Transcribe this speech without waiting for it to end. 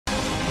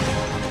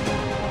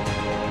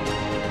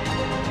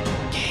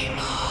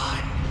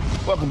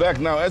Welcome back.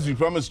 Now, as we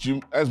promised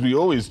you, as we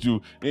always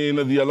do, in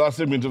the last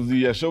segment of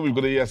the show, we've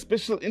got a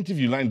special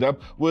interview lined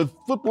up with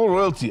football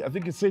royalty. I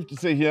think it's safe to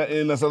say here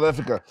in South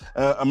Africa.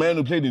 A man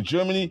who played in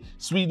Germany,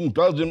 Sweden,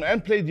 Belgium,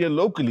 and played here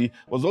locally,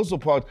 was also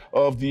part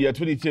of the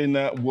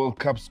 2010 World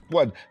Cup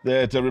squad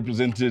that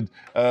represented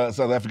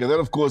South Africa. That,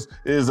 of course,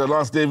 is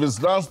Lance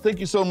Davis. Lance, thank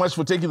you so much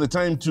for taking the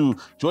time to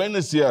join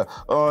us here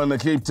on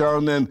Cape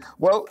Town. And,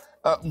 well,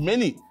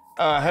 many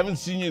haven't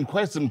seen you in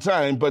quite some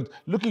time, but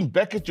looking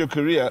back at your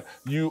career,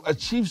 you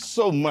achieved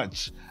so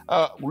much.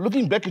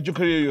 Looking back at your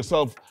career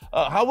yourself,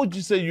 how would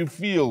you say you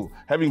feel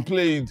having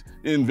played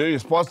in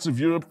various parts of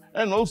Europe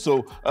and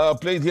also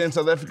played here in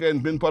South Africa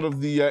and been part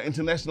of the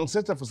international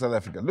setup for South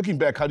Africa? Looking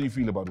back, how do you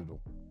feel about it all?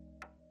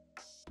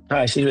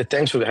 Hi, Silvia.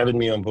 Thanks for having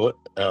me on board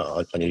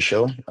on your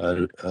show.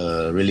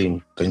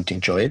 Really going to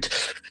enjoy it.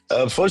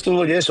 First of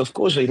all, yes, of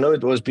course,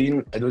 it was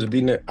been.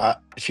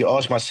 If you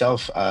ask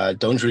myself, I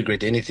don't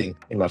regret anything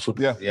in my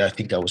football. Yeah, I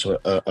think I was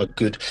a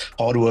good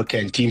hard worker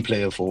and team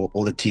player for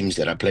all the teams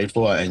that I played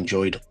for. I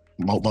enjoyed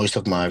most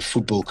of my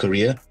football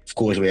career. Of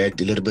course, we had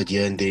a little bit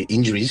here and there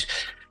injuries,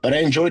 but I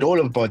enjoyed all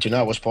of it.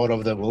 I was part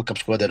of the World Cup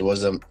squad. That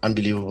was an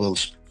unbelievable,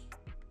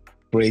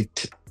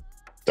 great,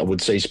 I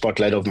would say,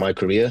 spotlight of my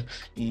career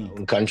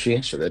in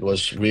country. So that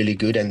was really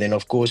good. And then,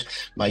 of course,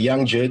 my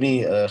young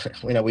journey,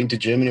 when I went to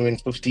Germany when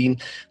 15,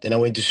 then I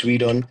went to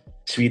Sweden.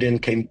 Sweden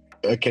came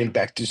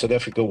back to South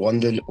Africa,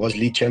 was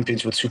league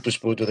champions with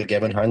Supersport with the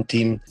Gavin Hunt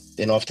team.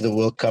 Then after the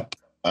World Cup,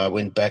 I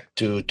went back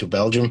to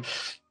Belgium.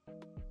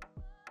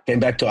 Came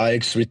back to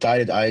Ajax,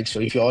 retired at Ajax. So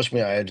if you ask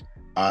me,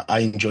 I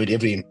enjoyed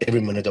every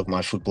minute of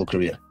my football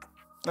career.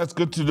 That's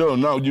good to know.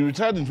 Now, you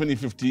retired in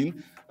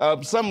 2015.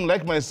 Some,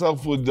 like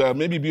myself, would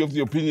maybe be of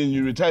the opinion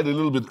you retired a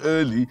little bit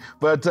early,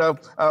 but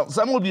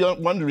some will be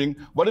wondering,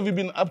 what have you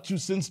been up to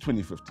since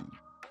 2015?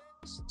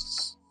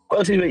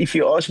 Well, if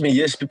you ask me,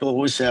 yes, people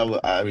always say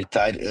I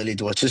retired early.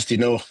 It was just, a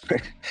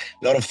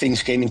lot of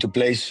things came into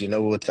place. I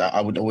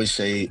would always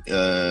say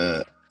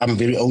I'm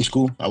very old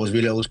school. I was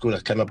really old school. I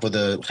came up with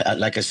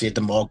like I said,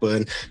 the Mark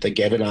Byrne, the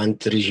Gavin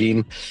Hunt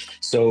regime.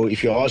 So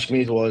if you ask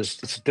me,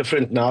 it's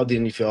different now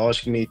than if you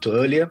asked me to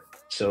earlier.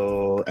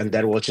 So, and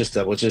that was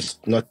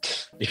just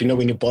not,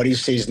 when your body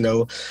says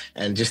no,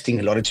 and just think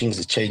a lot of things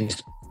have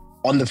changed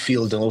on the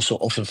field and also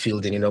off the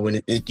field. And,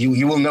 when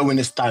you will know when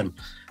it's time.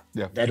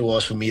 Yeah. That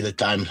was for me the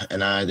time.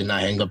 And then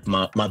I hang up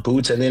my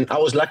boots. And then I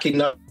was lucky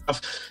enough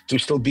to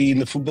still be in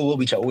the football world,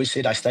 which I always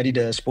said. I studied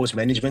sports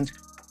management.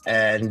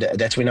 And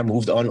that's when I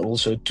moved on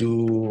also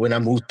when I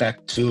moved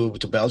back to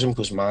Belgium,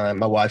 because my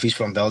wife is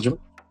from Belgium.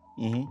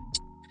 Mm-hmm.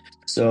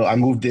 So I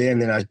moved there,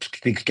 and then I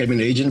became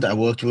an agent. I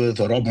worked with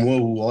Rob Moore,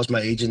 who was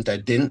my agent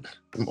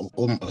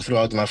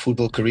throughout my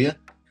football career.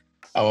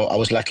 I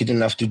was lucky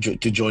enough to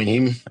join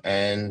him,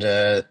 and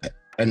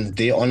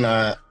there on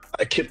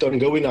I kept on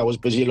going. I was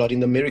busy a lot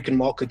in the American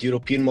market,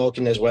 European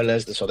market, as well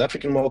as the South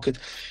African market.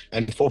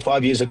 And 4 or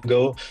 5 years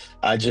ago,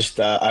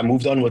 I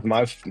moved on with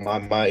my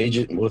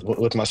agent,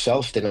 with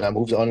myself. Then I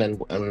moved on, and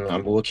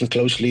I'm working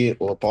closely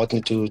or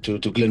partner to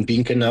Glenn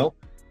Binker now.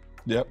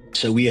 Yep.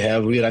 So we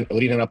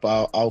run up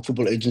our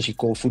football agency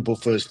called Football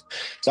First.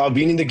 So I've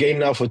been in the game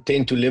now for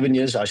 10 to 11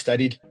 years. I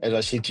studied, as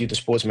I said to you, the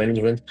sports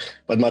management.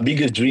 But my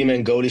biggest dream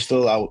and goal is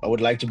still I would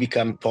like to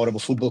become part of a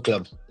football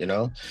club,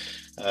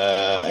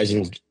 as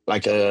in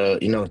like a,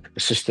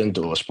 assistant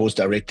or sports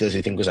director,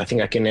 because I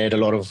think I can add a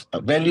lot of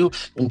value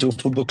into a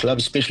football club,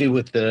 especially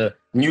with the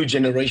new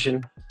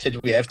generation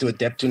that we have to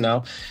adapt to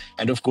now.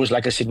 And of course,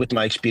 like I said, with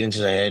my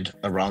experiences I had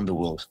around the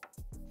world.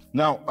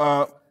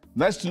 Now,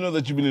 nice to know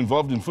that you've been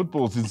involved in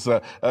football since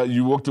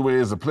you walked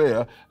away as a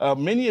player.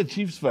 Many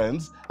Chiefs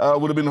fans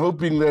would have been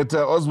hoping that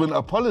Osman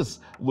Apollos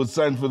would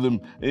sign for them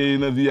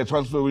in the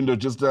transfer window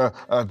just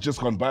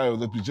gone by, or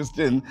that we're just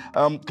in.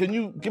 Can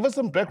you give us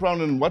some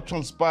background on what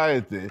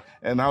transpired there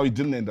and how he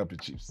didn't end up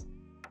at Chiefs?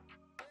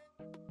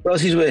 Well,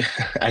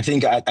 I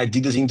think I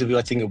did this interview,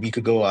 a week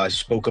ago. I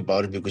spoke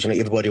about it because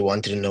everybody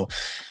wanted to know.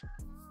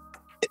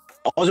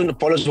 Osman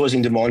Apollos was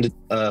in demand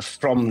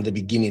from the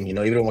beginning.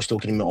 Everyone was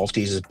talking to him after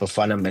his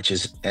Bafana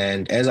matches.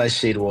 And as I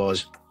said,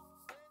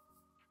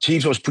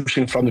 Chiefs was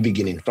pushing from the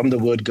beginning. From the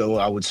word go,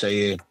 I would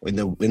say, when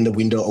the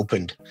window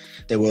opened,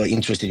 they were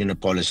interested in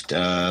Apollos.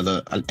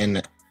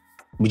 And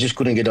we just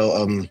couldn't get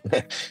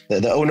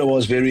the owner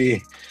was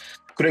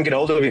couldn't get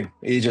hold of him.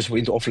 He just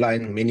went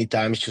offline many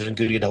times, couldn't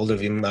get hold of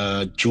him.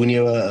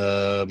 Junior,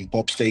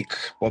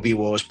 Bobby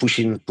was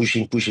pushing.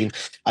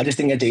 I just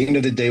think at the end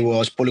of the day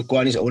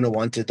Polokwane's owner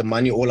wanted the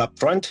money all up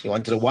front. He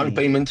wanted a one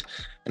payment,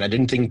 and I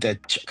didn't think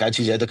that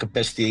Kachis had the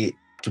capacity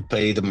to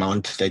pay the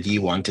amount that he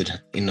wanted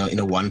in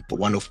a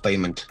one-off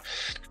payment.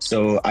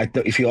 So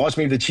if you ask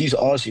me if the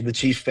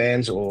Chiefs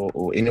fans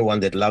or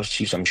anyone that loves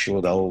Chiefs, I'm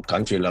sure the whole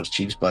country loves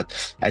Chiefs,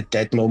 but at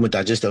that moment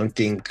I just don't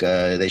think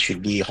they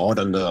should be hard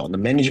on the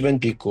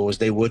management, because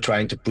they were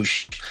trying to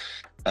push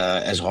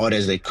as hard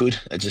as they could.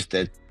 It's just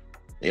that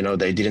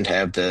they didn't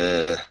have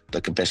the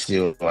capacity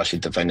or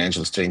the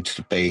financial strength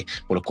to pay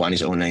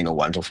Polokwane's owner in a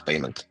one-off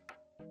payment.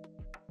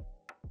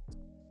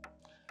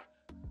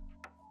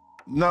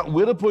 Now,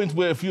 we're at a point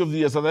where a few of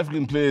the South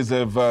African players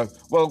have,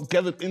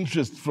 gathered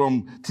interest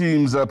from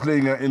teams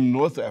playing in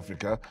North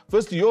Africa.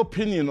 First, your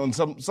opinion on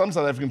some South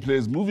African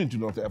players moving to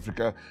North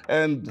Africa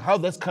and how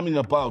that's coming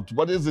about.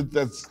 What is it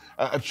that's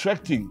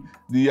attracting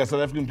the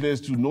South African players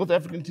to North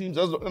African teams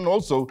and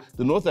also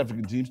the North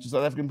African teams to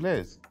South African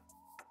players?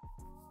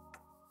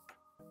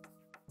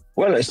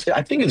 Well,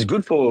 I think it's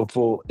good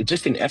for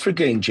just in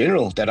Africa in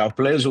general that our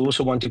players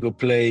also want to go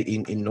play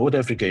in North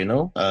Africa, you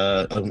know.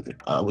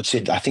 I would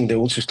say I think they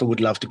also still would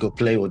love to go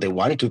play, or they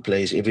want to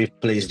play, as every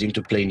player is dream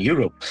to play in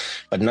Europe.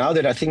 But now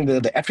that I think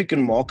the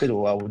African market,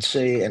 or I would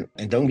say, and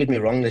don't get me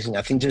wrong,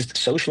 I think just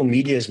social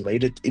media has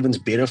made it even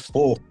better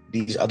for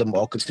these other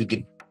markets to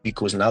get,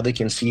 because now they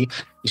can see,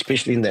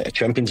 especially in the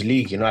Champions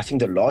League, you know, I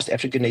think the last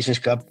African Nations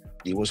Cup,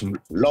 there was a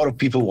lot of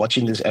people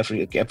watching this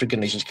African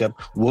Nations Cup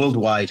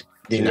worldwide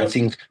than I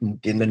think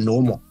in the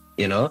normal,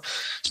 you know.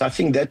 So I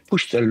think that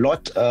pushed a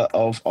lot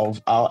of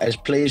our as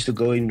players to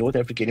go in North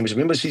Africa.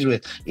 Remember,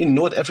 in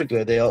North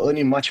Africa, they are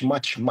earning much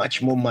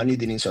more money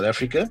than in South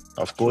Africa.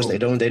 Of course, they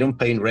don't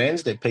pay in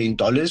rands, they pay in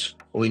dollars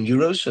or in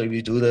euros. So if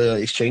you do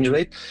the exchange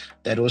rate,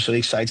 that also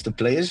excites the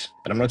players.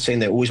 And I'm not saying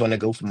they always want to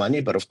go for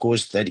money, but of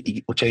course that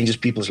changes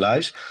people's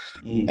lives.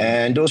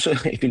 And also,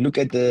 if you look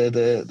at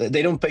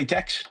they don't pay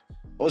tax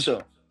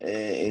also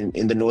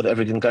in the North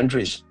African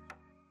countries.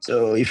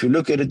 So if you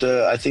look at it,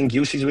 I think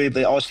usually if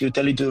they ask you,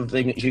 tell you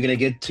if you're going to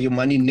get your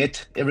money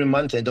net every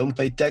month and don't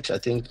pay tax, I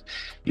think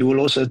you will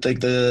also take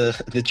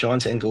the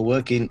chance and go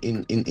work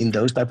in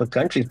those type of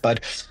countries.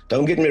 But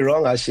don't get me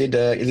wrong, I said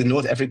in the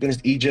North Africans,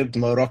 Egypt,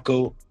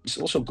 Morocco, it's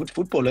also good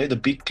football. The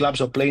big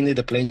clubs are playing there,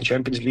 they're playing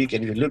Champions League.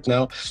 And if you look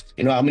now,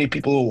 you know how many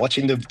people are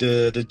watching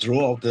the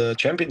draw of the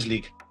Champions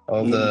League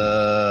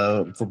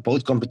for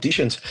both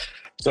competitions.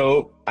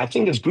 So I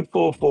think it's good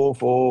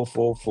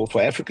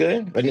for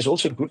Africa, but it's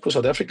also good for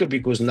South Africa,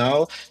 because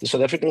now the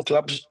South African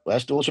clubs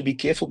has to also be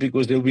careful,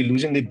 because they'll be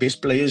losing their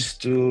best players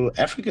to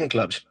African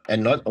clubs,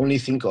 and not only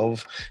think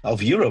of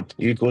Europe,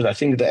 because I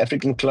think the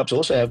African clubs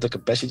also have the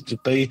capacity to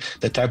pay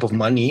the type of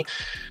money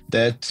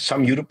that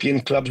some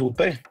European clubs will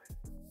pay.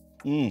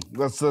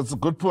 That's a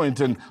good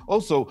point. And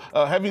also,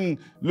 having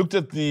looked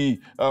at the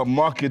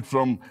market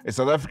from a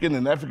South African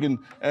and African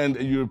and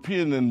a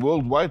European and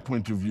worldwide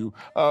point of view,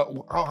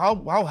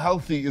 how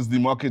healthy is the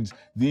market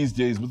these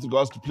days with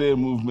regards to player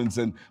movements?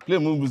 And player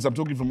movements, I'm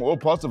talking from all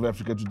parts of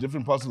Africa to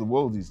different parts of the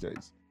world these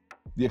days.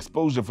 The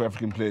exposure for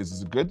African players,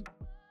 is it good?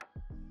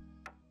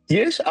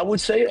 Yes, I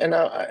would say,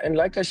 and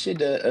like I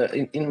said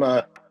in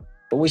my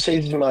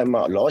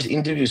last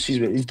interview,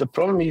 the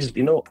problem is,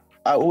 you know,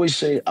 I always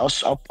say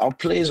our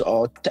players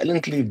are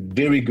talently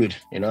very good.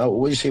 You know, I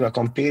always say I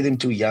compare them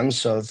to young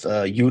South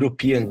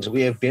Europeans.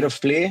 We have better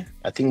flair.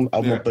 I think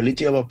our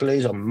mobility of our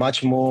players are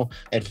much more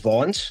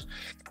advanced.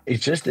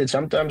 It's just that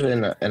sometimes,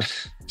 and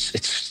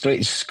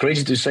it's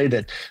crazy to say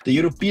that the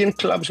European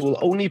clubs will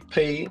only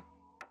pay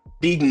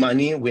big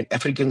money when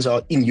Africans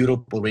are in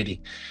Europe already.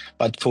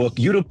 But for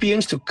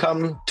Europeans to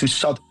come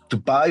to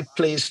buy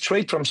players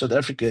straight from South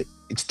Africa,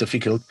 it's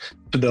difficult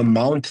to the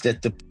amount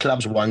that the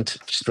clubs want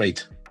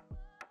straight.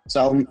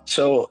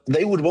 So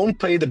they won't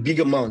pay the big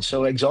amount.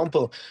 So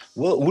example,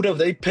 would have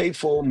they paid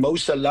for Mo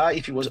Salah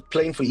if he was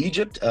playing for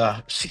Egypt,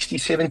 60,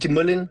 70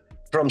 million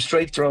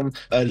straight from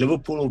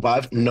Liverpool or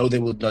Bayern? No, they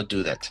would not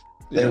do that.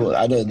 They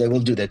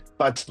will do that.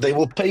 But they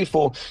will pay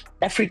for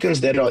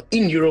Africans that are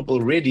in Europe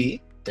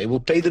already. They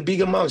will pay the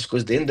big amounts,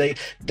 because then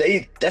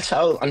that's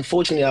how,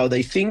 unfortunately, how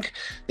they think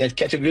that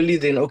categorically,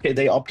 then, okay,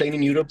 they are playing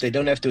in Europe. They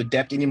don't have to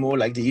adapt anymore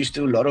like they used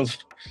to. A lot of,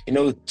 you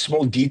know,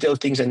 small detail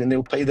things, and then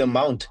they'll pay the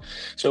amount.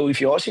 So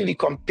if you actually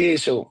compare,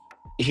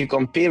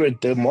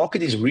 it, the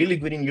market is really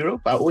good in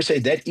Europe. I always say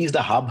that is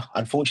the hub,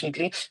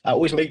 unfortunately. I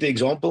always make the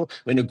example,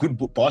 when a good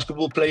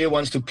basketball player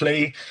wants to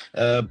play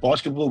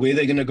basketball, where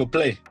they're going to go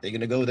play?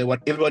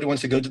 Everybody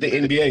wants to go to the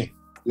NBA.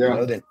 Yeah. You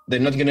know, they're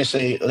not going to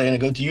say they're going to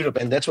go to Europe,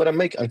 and that's what I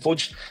make.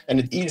 Unfortunately,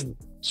 and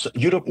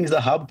Europe is the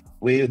hub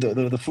where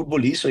the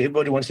football is, so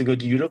everybody wants to go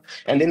to Europe,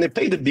 and then they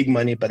pay the big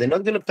money, but they're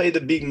not going to pay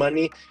the big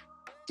money,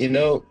 you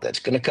know, that's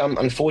going to come,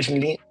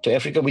 unfortunately, to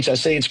Africa, which I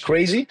say it's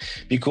crazy,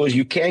 because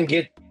you can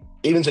get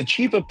even a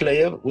cheaper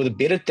player with a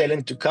better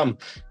talent to come,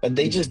 but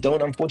they just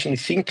don't, unfortunately,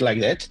 think like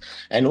that.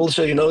 And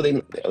also, you know,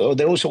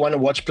 they also want to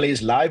watch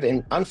players live,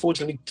 and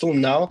unfortunately, till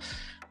now,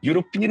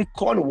 European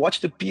can't watch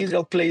the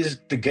PSL players,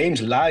 the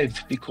games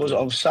live because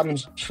of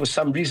for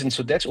some reason.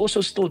 So that's also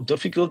still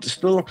difficult.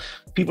 Still,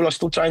 people are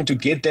still trying to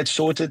get that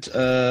sorted,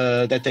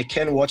 that they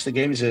can watch the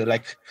games. So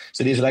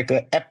there's like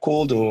an app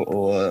called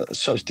or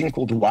a thing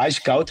called Y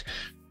Scout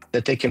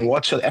that they can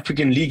watch the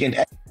African League. And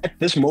at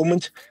this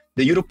moment,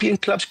 the European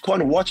clubs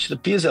can't watch the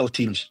PSL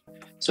teams.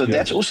 So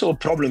that's also a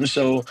problem.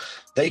 So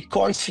they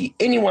can't see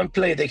anyone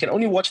play. They can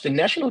only watch the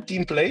national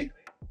team play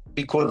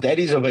because that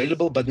is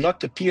available, but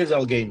not the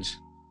PSL games.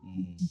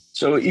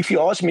 So if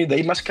you ask me,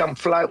 they must come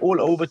fly all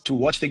over to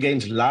watch the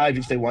games live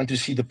if they want to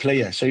see the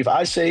player. So if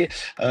I say,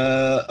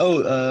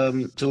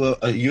 to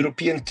a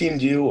European team,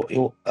 do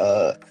you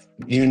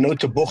know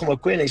Tebogo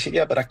Mokoena? They say,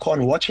 yeah, but I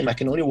can't watch him. I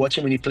can only watch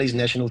him when he plays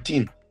national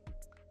team.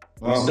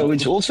 So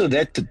it's also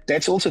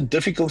that's also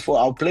difficult for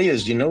our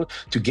players,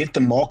 to get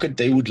the market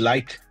they would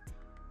like,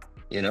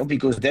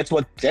 because that's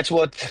what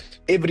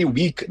every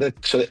week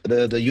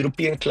the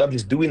European club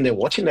is doing. They're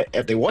watching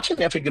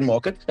the African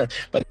market,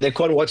 but they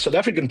can't watch South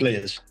African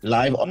players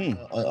live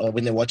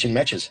when they're watching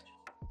matches.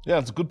 Yeah,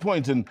 it's a good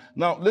point. And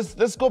now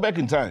let's go back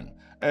in time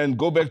and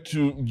go back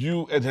to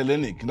you at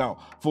Hellenic. Now,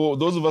 for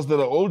those of us that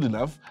are old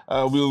enough,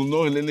 we'll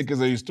know Hellenic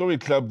as a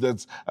historic club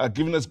that's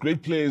given us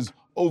great players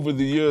over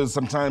the years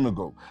some time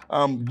ago.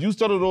 You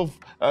started off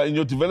in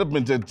your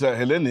development at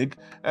Hellenic,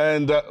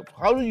 and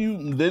how do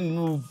you then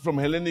move from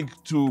Hellenic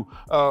to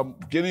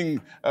getting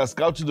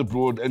scouted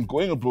abroad and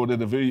going abroad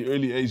at a very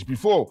early age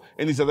before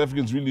any South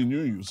Africans really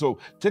knew you? So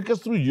take us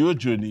through your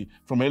journey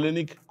from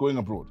Hellenic going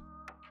abroad.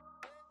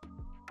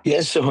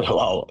 Yes, so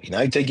wow,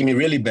 you're taking me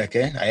really back,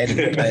 eh? I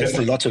had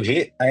still lots of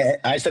hair.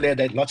 I still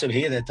had lots of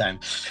hair that time.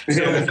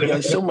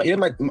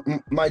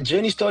 My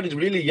journey started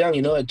really young,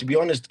 To be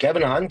honest,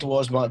 Gavin Hunt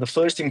was the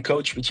first team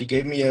coach, which he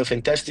gave me a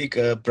fantastic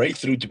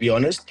breakthrough. To be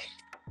honest,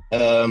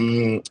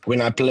 when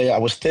I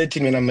was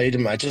 13 when I made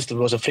him. It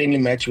was a friendly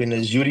match when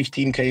the Zurich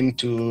team came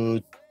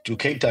to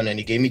Cape Town, and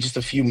he gave me just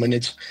a few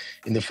minutes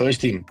in the first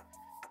team.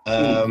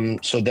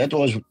 So that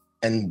was.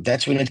 And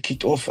that's when it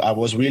kicked off. I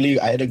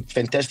had a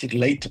fantastic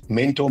late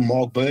mentor,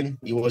 Mark Byrne.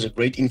 He was a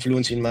great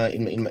influence in my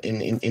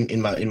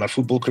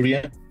football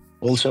career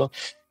also.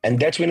 And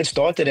that's when it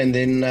started. And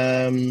then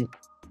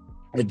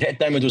at that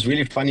time, it was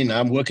really funny.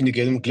 Now I'm working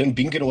together. Glenn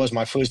Binken was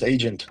my first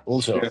agent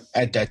also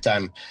at that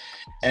time.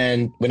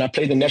 And when I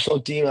played the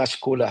national team, I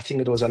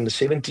think it was under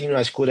 17,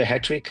 I scored a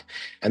hat-trick.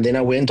 And then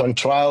I went on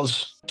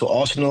trials to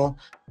Arsenal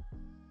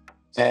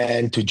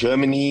and to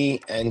Germany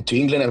and to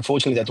England.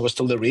 Unfortunately, that was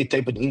still the red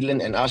tape in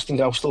England. And I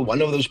think I was still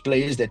one of those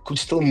players that could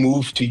still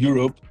move to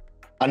Europe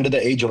under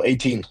the age of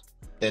 18.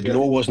 That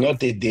law was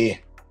not there.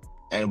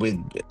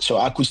 So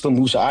I could still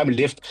move. So I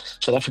left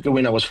South Africa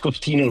when I was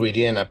 15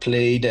 already, and I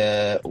played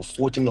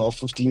 14 or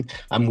 15.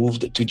 I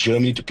moved to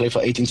Germany to play for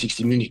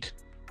 1860 Munich.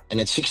 And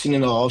at 16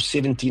 and a half,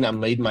 17, I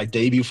made my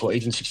debut for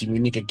 1860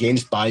 Munich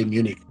against Bayern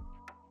Munich.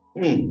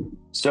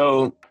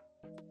 So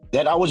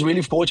that I was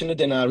really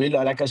fortunate, and I really,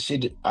 like I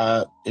said,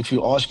 if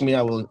you ask me,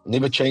 I will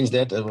never change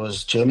that.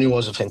 Germany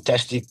was a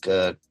fantastic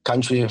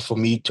country for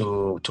me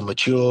to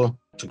mature,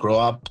 to grow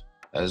up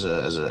as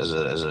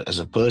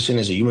a person,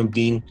 as a human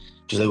being.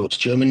 Because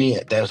Germany,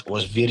 that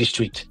was very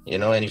strict,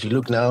 And if you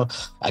look now,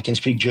 I can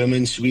speak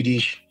German,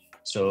 Swedish,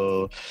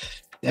 so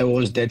that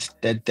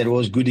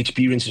was good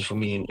experiences for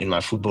me in my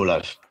football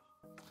life.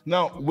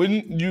 Now,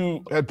 when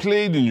you had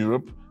played in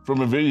Europe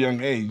from a very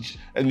young age,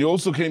 and you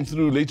also came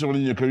through later on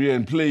in your career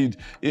and played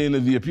in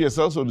the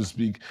PSL, so to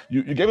speak,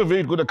 you gave a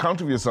very good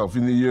account of yourself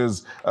in the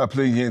years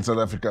playing here in South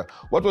Africa.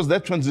 What was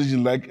that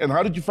transition like, and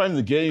how did you find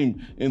the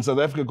game in South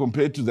Africa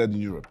compared to that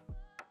in Europe?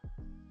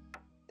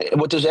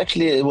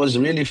 It was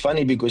really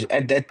funny because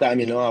at that time,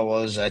 I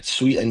was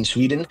in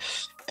Sweden,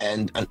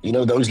 and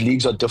those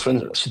leagues are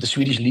different. So the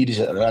Swedish league is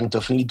run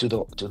differently to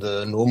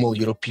the normal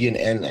European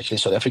and actually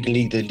South African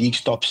league. The league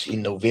stops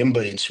in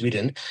November in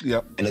Sweden,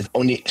 and it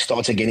only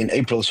starts again in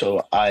April.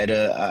 So I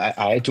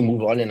had to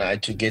move on, and I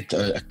had to get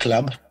a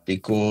club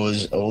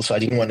because also I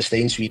didn't want to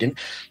stay in Sweden.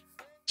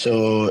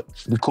 So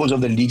because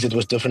of the leagues, it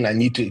was different. I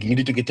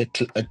needed to get a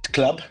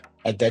club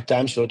at that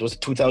time. So it was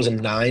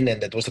 2009,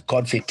 and that was the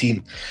Cardfed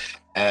team.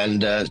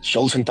 And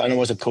Joel Santana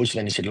was a coach,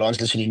 and he said,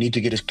 "Lance, listen, you need to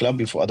get his club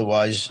before,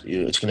 otherwise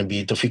it's going to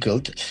be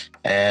difficult."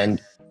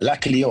 And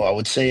luckily, or I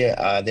would say,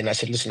 then I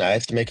said, "Listen, I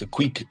have to make a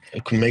quick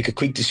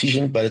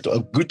decision, but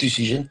a good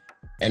decision."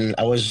 And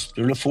I was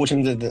really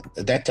fortunate that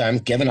at that time,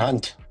 Gavin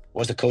Hunt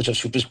was the coach of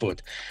SuperSport.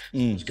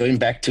 Going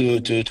back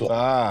to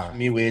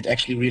me where it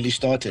actually really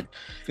started.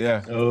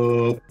 Yeah.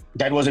 So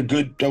that was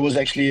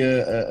actually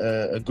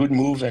a good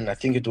move, and I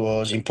think it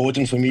was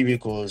important for me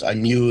because I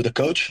knew the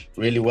coach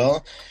really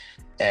well.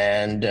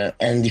 And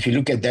if you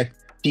look at that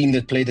team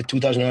that played the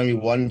 2009 we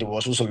won, there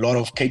was also a lot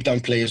of Cape Town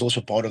players also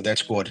part of that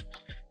squad.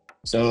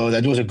 So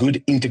that was a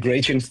good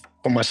integration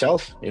for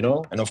myself,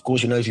 And of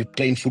course, if you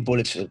play in football,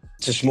 it's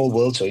a small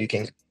world, so you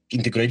can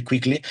integrate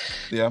quickly.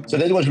 Yeah. So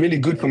that was really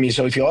good for me.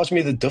 So if you ask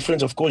me the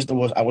difference, of course,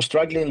 I was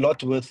struggling a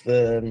lot with,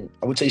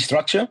 I would say,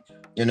 structure,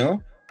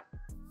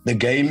 The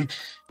game,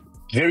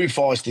 very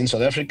fast in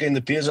South Africa, in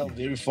the PSL,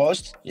 very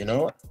fast,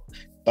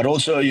 But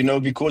also,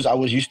 because I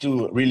was used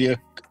to really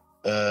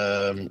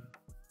to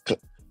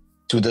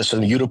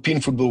the European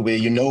football where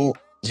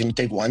it's going to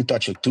take one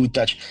touch or two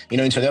touch.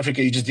 In South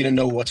Africa, you just didn't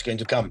know what's going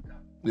to come.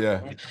 Yeah.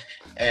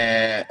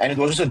 And it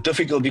was also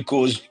difficult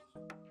because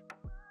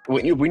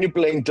when you're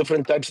playing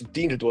different types of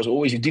teams, it was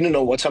always, you didn't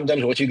know what you're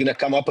going to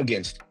come up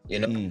against,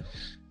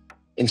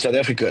 in South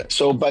Africa.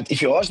 So, but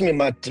if you ask me,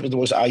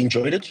 I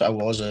enjoyed it. I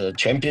was a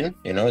champion,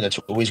 that's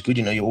always good.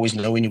 You always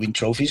know when you win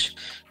trophies.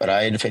 But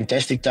I had a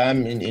fantastic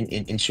time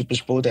in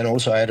SuperSport, and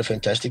also I had a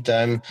fantastic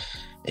time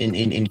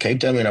in Cape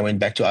Town when I went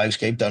back to Ajax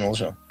Cape Town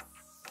also.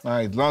 All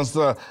right, Lance,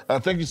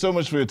 thank you so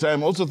much for your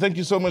time. Also, thank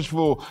you so much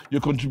for your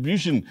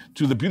contribution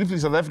to the beautifully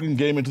South African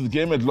game and to the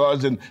game at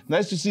large. And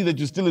nice to see that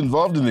you're still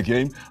involved in the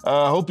game.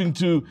 Hoping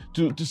to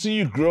see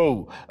you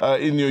grow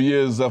in your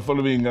years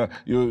following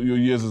your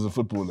years as a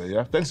footballer.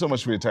 Yeah, thanks so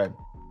much for your time.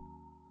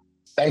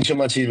 Thanks so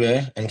much,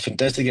 Ibe, and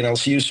fantastic, and I'll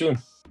see you soon.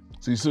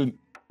 See you soon.